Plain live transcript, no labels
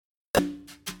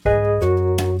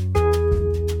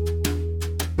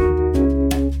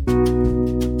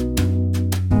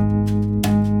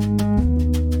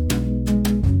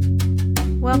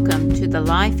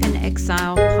Life in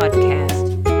Exile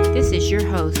podcast. This is your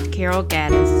host, Carol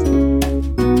Gaddis.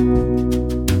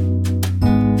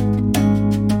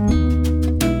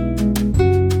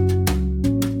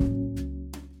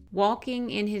 Walking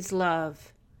in His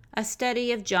Love, a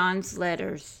study of John's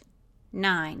letters.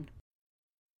 9.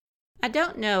 I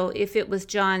don't know if it was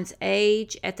John's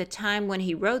age at the time when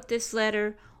he wrote this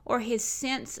letter or his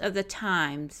sense of the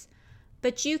times,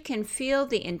 but you can feel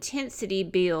the intensity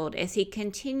build as he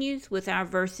continues with our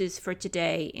verses for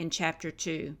today in chapter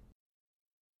 2.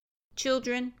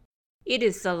 Children, it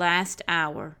is the last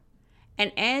hour,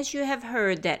 and as you have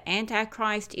heard that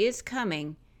Antichrist is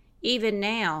coming, even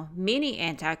now many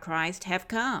Antichrists have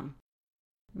come.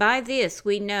 By this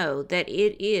we know that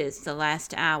it is the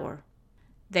last hour.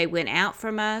 They went out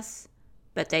from us,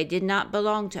 but they did not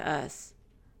belong to us.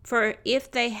 For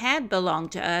if they had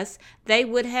belonged to us, they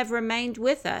would have remained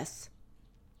with us.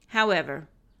 However,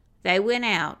 they went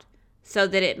out so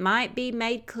that it might be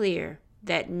made clear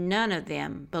that none of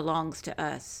them belongs to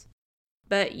us.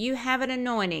 But you have an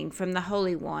anointing from the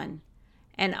Holy One,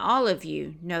 and all of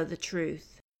you know the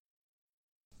truth.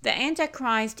 The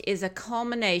Antichrist is a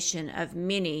culmination of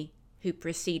many who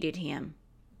preceded him.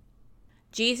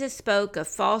 Jesus spoke of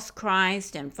false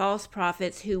Christ and false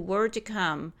prophets who were to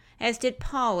come, as did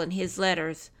Paul in his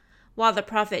letters, while the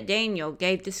prophet Daniel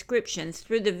gave descriptions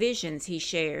through the visions he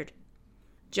shared.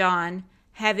 John,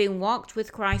 having walked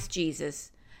with Christ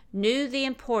Jesus, knew the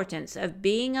importance of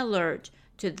being alert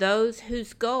to those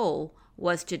whose goal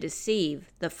was to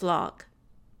deceive the flock.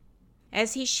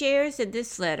 As he shares in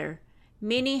this letter,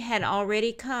 many had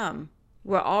already come,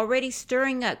 were already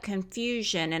stirring up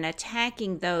confusion and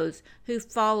attacking those who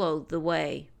followed the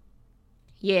way.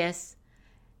 Yes,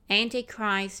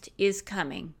 Antichrist is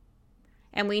coming,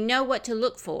 and we know what to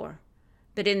look for,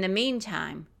 but in the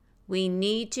meantime, we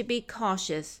need to be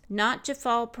cautious not to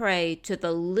fall prey to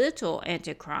the little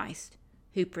Antichrist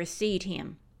who precede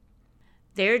him.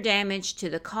 Their damage to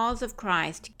the cause of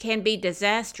Christ can be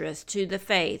disastrous to the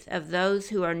faith of those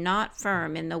who are not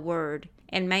firm in the Word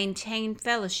and maintain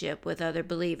fellowship with other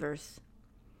believers.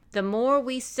 The more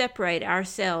we separate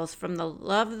ourselves from the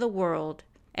love of the world,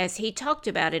 as he talked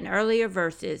about in earlier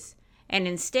verses, and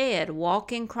instead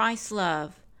walk in Christ's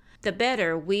love, the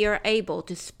better we are able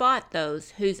to spot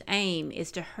those whose aim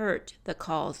is to hurt the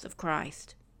cause of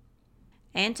Christ.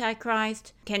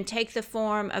 Antichrist can take the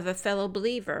form of a fellow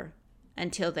believer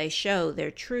until they show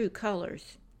their true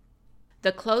colors.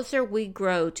 The closer we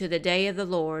grow to the day of the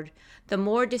Lord, the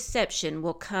more deception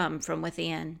will come from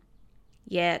within.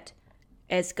 Yet,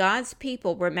 as God's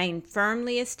people remain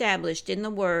firmly established in the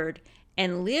Word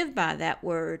and live by that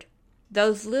Word,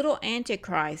 those little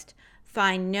antichrists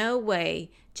find no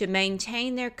way to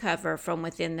maintain their cover from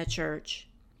within the church.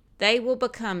 They will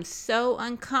become so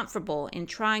uncomfortable in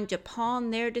trying to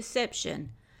pawn their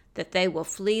deception that they will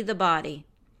flee the body,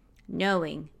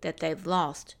 knowing that they've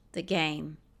lost the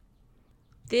game.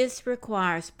 This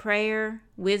requires prayer,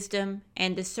 wisdom,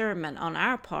 and discernment on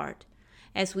our part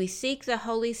as we seek the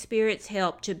Holy Spirit's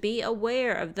help to be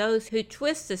aware of those who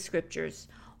twist the Scriptures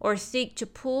or seek to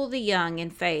pull the young in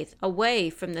faith away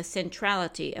from the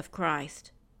centrality of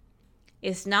Christ.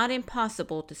 It's not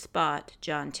impossible to spot,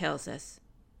 John tells us.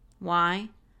 Why?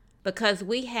 Because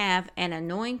we have an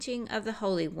anointing of the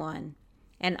Holy One,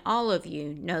 and all of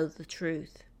you know the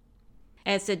truth.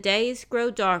 As the days grow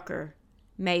darker,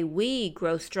 may we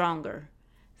grow stronger,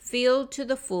 filled to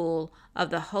the full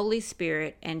of the Holy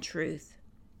Spirit and truth.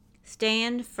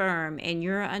 Stand firm in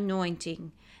your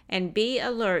anointing and be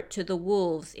alert to the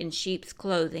wolves in sheep's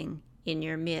clothing in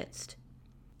your midst.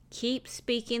 Keep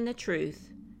speaking the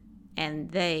truth,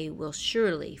 and they will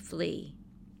surely flee.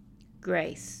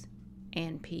 Grace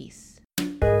and peace.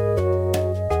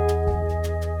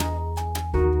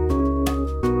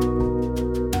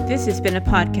 This has been a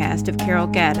podcast of Carol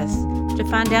Gaddis. To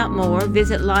find out more,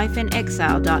 visit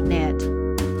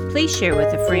lifeinexile.net. Please share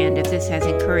with a friend if this has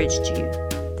encouraged you.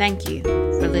 Thank you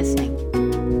for listening.